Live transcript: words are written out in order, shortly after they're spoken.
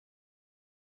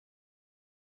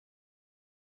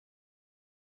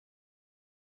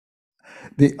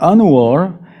The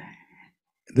unwar,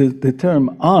 the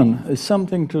term un is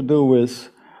something to do with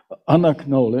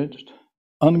unacknowledged,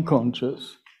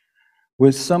 unconscious,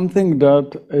 with something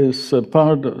that is a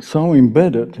part so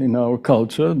embedded in our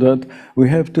culture that we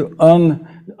have to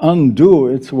undo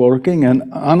its working and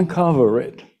uncover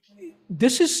it.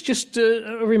 This is just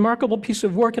a remarkable piece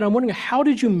of work, and I'm wondering, how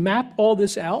did you map all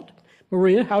this out,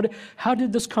 Maria? How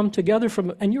did this come together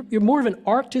and you're more of an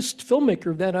artist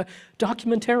filmmaker than a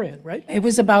documentarian, right? It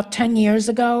was about 10 years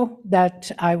ago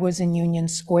that I was in Union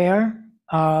Square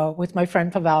with my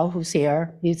friend Pavel, who's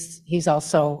here. He's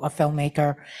also a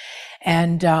filmmaker.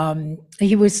 And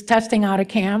he was testing out a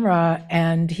camera,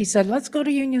 and he said, let's go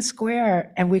to Union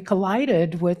Square. And we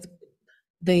collided with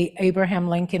the Abraham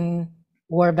Lincoln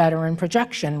War Veteran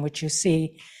projection, which you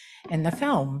see in the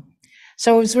film.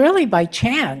 So it was really by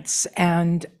chance.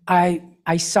 And I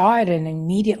saw it and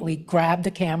immediately grabbed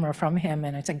the camera from him,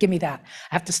 and I said, give me that.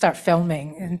 I have to start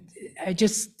filming. And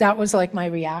that was like my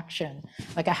reaction.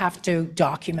 Like, I have to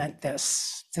document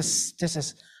this. This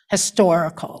is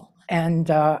historical. And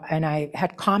I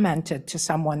had commented to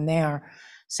someone there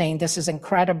saying, this is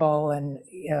incredible. And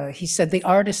he said, the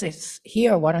artist is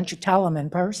here. Why don't you tell him in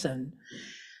person?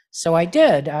 So I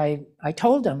did. I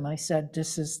told him, I said,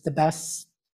 this is the best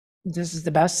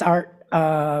art,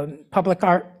 public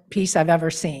art piece I've ever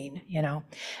seen, you know?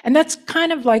 And that's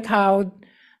kind of like how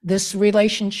this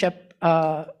relationship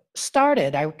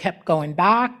started. I kept going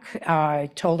back. I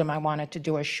told him I wanted to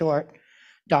do a short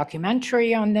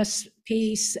documentary on this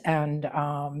piece, and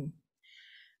I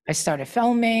started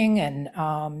filming, and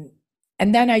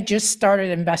then I just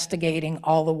started investigating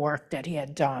all the work that he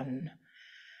had done.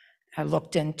 I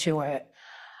looked into it.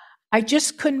 I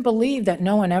just couldn't believe that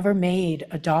no one ever made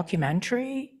a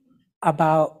documentary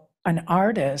about an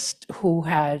artist who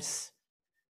has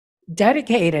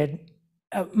dedicated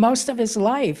most of his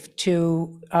life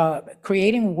to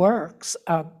creating works,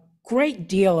 a great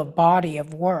deal of body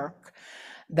of work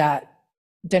that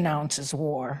denounces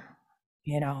war,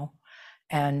 you know,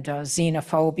 and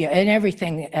xenophobia and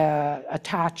everything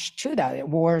attached to that,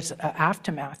 war's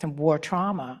aftermath and war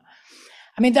trauma.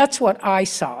 I mean, that's what I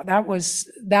saw. That was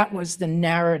the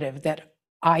narrative that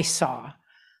I saw,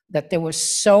 that there was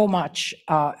so much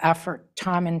effort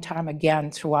time and time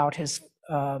again throughout his,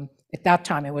 at that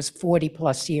time it was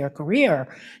 40+ year career,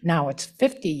 now it's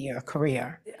 50-year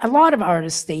career. A lot of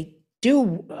artists, they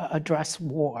do address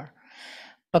war,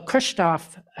 but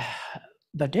Krzysztof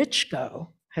Wodiczko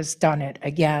has done it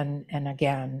again and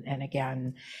again and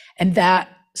again. And that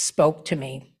spoke to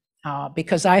me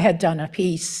because I had done a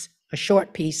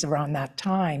short piece around that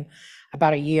time,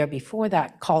 about a year before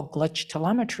that, called Glitch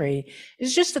Telemetry.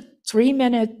 It's just a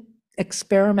 3-minute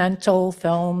experimental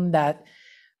film that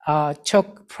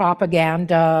took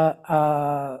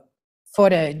propaganda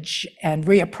footage and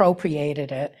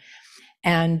reappropriated it.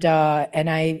 And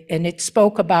it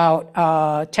spoke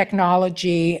about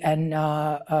technology and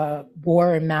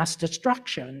war and mass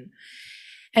destruction.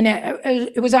 And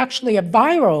it was actually a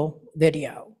viral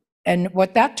video. And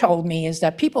what that told me is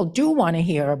that people do want to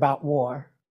hear about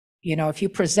war. You know, if you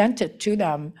present it to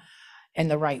them in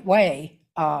the right way,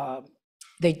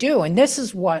 they do. And this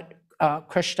is what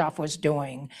Krzysztof was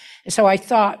doing. So I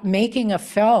thought making a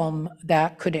film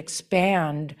that could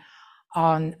expand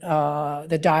on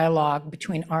the dialogue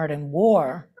between art and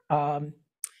war,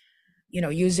 you know,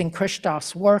 using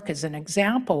Krzysztof's work as an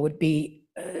example would be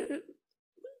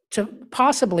to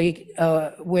possibly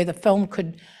where the film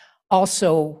could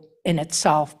also in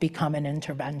itself become an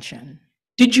intervention.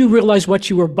 Did you realize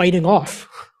what you were biting off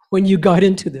when you got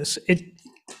into this?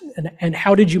 And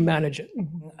how did you manage it?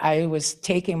 I was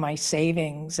taking my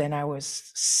savings and I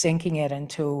was sinking it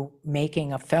into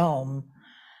making a film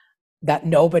that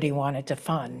nobody wanted to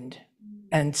fund.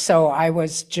 And so I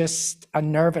was just a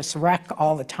nervous wreck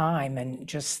all the time and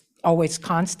just always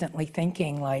constantly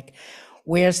thinking, like,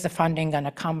 where's the funding going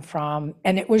to come from?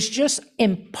 And it was just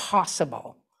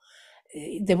impossible.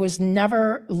 There was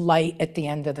never light at the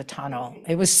end of the tunnel.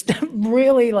 It was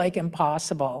really like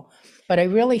impossible. But I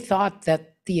really thought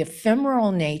that the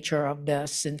ephemeral nature of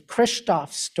this and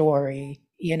Krzysztof's story,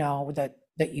 you know,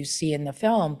 that you see in the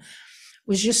film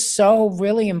was just so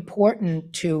really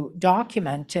important to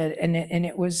document it. And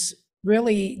it was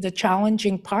really the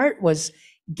challenging part was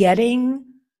getting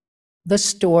the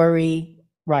story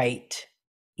right,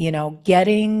 you know,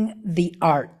 getting the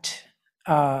art,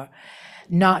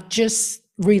 not just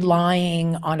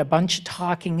relying on a bunch of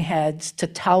talking heads to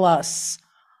tell us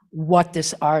what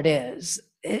this art is.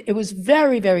 It was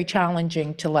very, very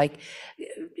challenging to like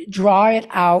draw it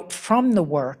out from the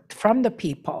work, from the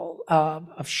people,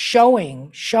 of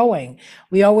showing.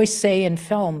 We always say in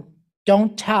film,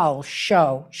 don't tell,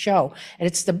 show. And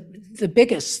it's the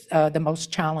biggest, the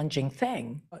most challenging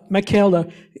thing. Michaela,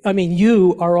 I mean,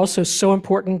 you are also so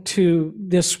important to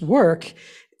this work,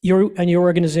 your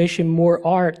organization, More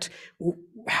Art.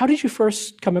 How did you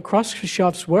first come across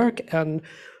Krzysztof's work, and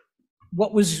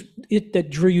what was it that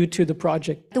drew you to the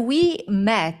project? We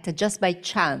met just by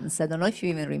chance. I don't know if you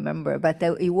even remember, but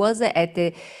it was at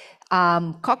a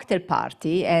cocktail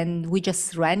party, and we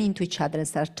just ran into each other and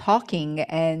started talking.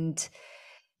 And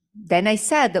then I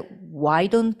said, why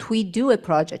don't we do a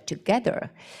project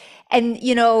together? And,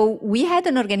 you know, we had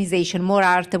an organization, More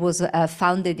Art was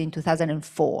founded in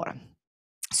 2004.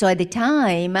 So at the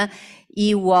time,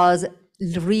 it was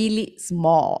really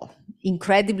small,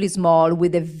 incredibly small,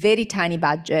 with a very tiny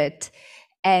budget.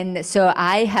 And so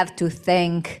I have to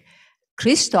thank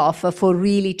Krzysztof for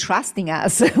really trusting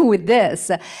us with this,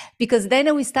 because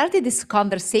then we started this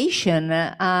conversation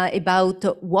about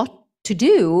what to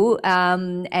do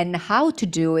and how to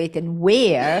do it and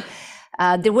where.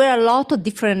 There were a lot of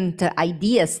different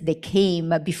ideas that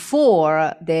came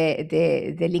before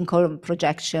the Lincoln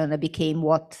projection became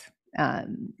what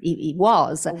it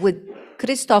was. With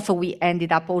Krzysztof, we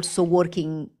ended up also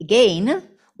working again,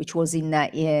 which was in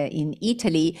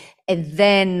Italy, and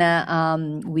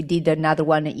then we did another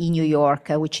one in New York,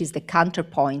 which is the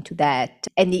counterpoint to that.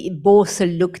 And it both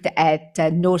looked at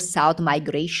north-south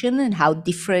migration and how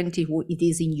different it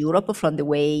is in Europe from the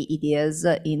way it is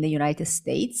in the United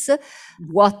States.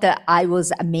 What I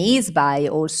was amazed by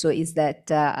also is that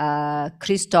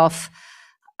Krzysztof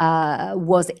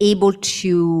was able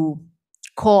to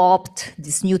co-opt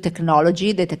this new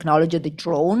technology, the technology of the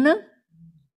drone,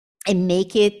 and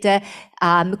make it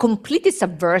completely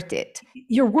subverted.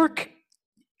 Your work,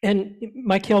 and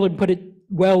Michaela put it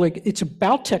well, like, it's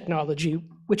about technology,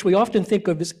 which we often think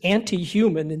of as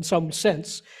anti-human in some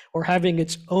sense, or having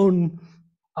its own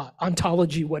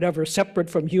ontology, whatever,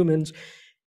 separate from humans.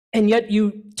 And yet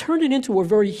you turned it into a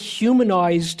very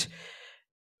humanized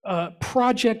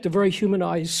project, a very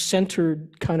humanized,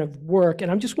 centered kind of work. And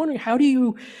I'm just wondering, how do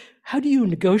you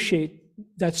negotiate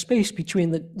that space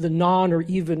between the non or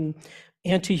even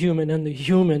anti-human and the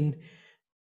human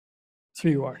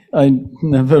through your art? I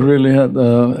never really had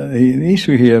an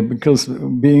issue here, because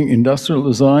being industrial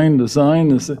design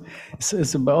is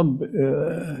about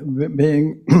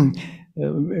being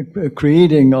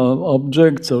creating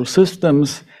objects or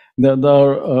systems that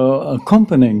are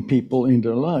accompanying people in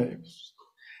their lives.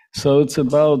 So it's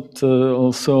about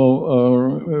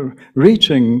also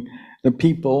reaching the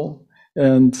people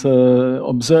and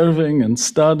observing and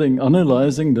studying,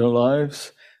 analyzing their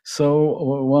lives,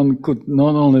 so one could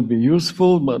not only be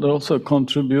useful but also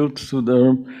contribute to their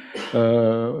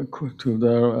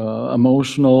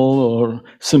emotional or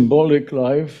symbolic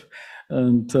life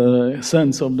and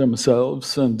sense of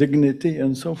themselves and dignity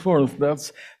and so forth.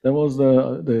 That was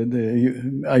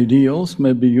the ideals,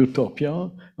 maybe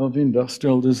utopia of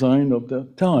industrial design of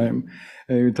that time.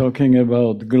 You're talking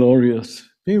about glorious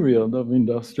period of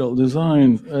industrial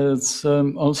design. It's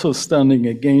also standing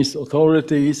against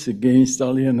authorities, against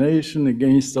alienation,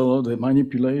 against all of the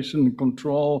manipulation,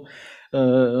 control,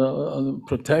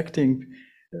 protecting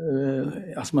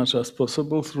as much as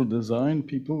possible through design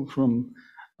people from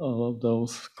all of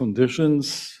those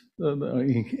conditions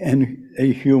and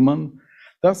a human.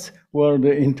 That's where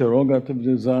the interrogative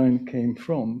design came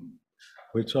from,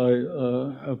 which I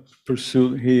have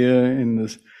pursued here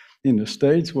in the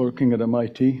States, working at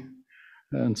MIT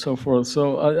and so forth.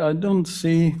 So I don't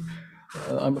see,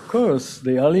 of course,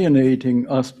 the alienating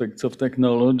aspects of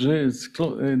technology.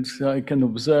 I can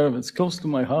observe, it's close to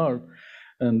my heart.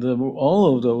 And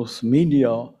all of those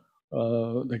media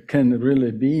that can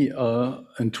really be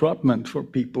entrapment for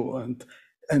people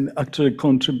and actually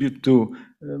contribute to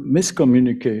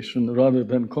miscommunication rather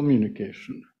than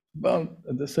communication. But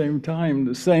at the same time,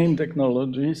 the same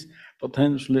technologies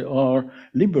potentially are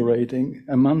liberating,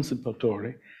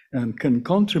 emancipatory, and can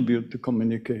contribute to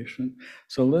communication.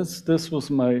 So this was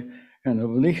my kind of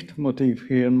Lichtmotiv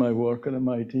here in my work at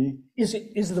MIT.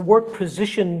 Is the work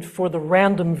positioned for the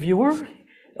random viewer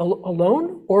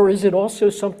alone, or is it also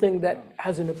something that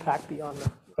has an impact beyond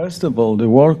that? First of all, the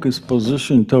work is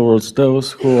positioned towards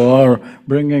those who are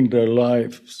bringing their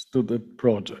lives to the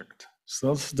project. So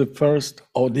that's the first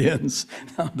audience,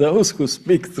 those who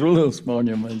speak through those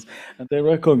monuments. And they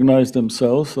recognize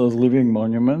themselves as living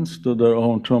monuments to their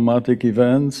own traumatic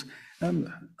events and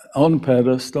on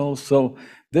pedestals. So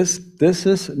this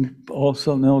is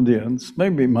also an audience,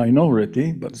 maybe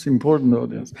minority, but it's an important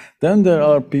audience. Then there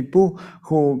are people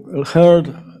who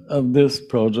heard of this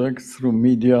project through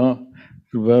media,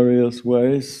 through various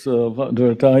ways of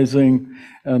advertising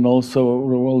and also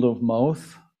word of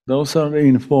mouth. Those are the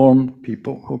informed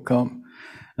people who come.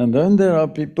 And then there are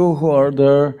people who are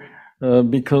there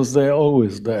because they're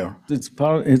always there.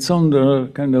 It's on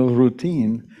the kind of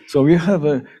routine. So you have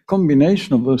a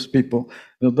combination of those people.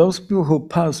 Those people who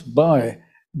pass by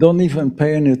don't even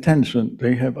pay any attention.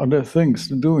 They have other things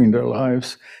to do in their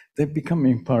lives. They're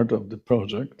becoming part of the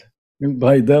project. And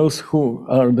by those who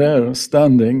are there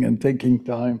standing and taking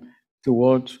time to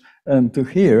watch and to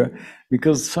hear,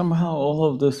 because somehow all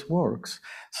of this works.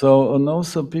 So, and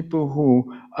also people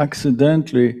who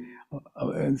accidentally,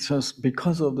 just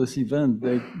because of this event,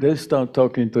 they start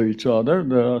talking to each other.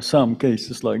 There are some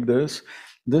cases like this.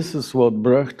 This is what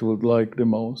Brecht would like the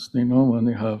most, when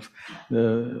you have,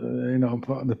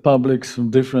 the publics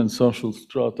from different social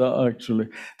strata, actually.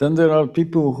 Then there are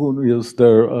people who use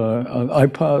their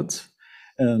iPads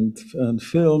and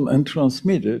film and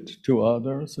transmit it to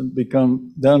others and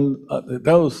become, then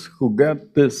those who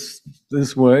get this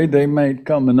way, they may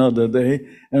come another day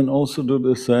and also do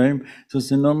the same. So it's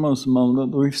enormous amount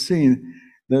that we've seen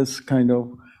this kind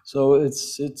of. So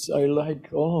I like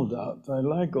all of that. I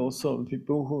like also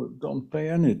people who don't pay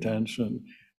any attention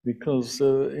because,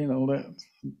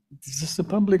 it's just a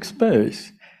public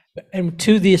space. And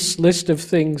to this list of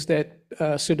things that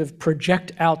sort of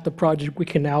project out the project, we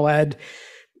can now add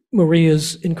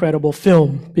Maria's incredible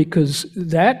film, because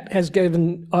that has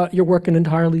given your work an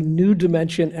entirely new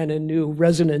dimension and a new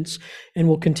resonance, and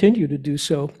will continue to do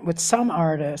so. With some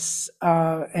artists,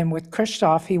 and with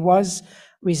Krzysztof, he was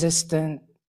resistant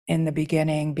in the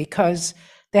beginning because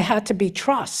there had to be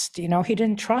trust. He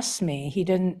didn't trust me. He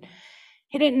didn't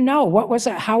know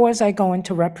how was I going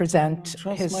to represent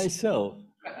Trust myself.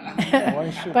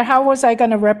 But how was I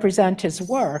going to represent his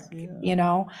work,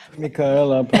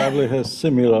 Michaela probably has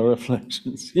similar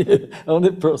reflections on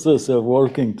the process of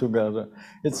working together.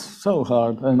 It's so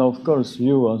hard, and of course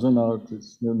you as an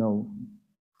artist,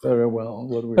 very well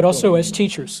what we're But also talking as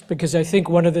teachers, because I think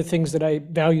one of the things that I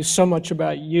value so much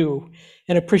about you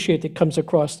and appreciate that comes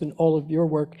across in all of your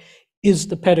work is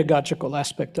the pedagogical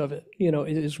aspect of it.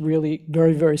 It is really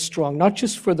very, very strong, not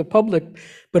just for the public,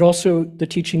 but also the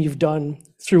teaching you've done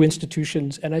through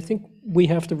institutions. And I think we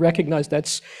have to recognize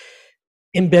that's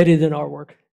embedded in our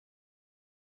work.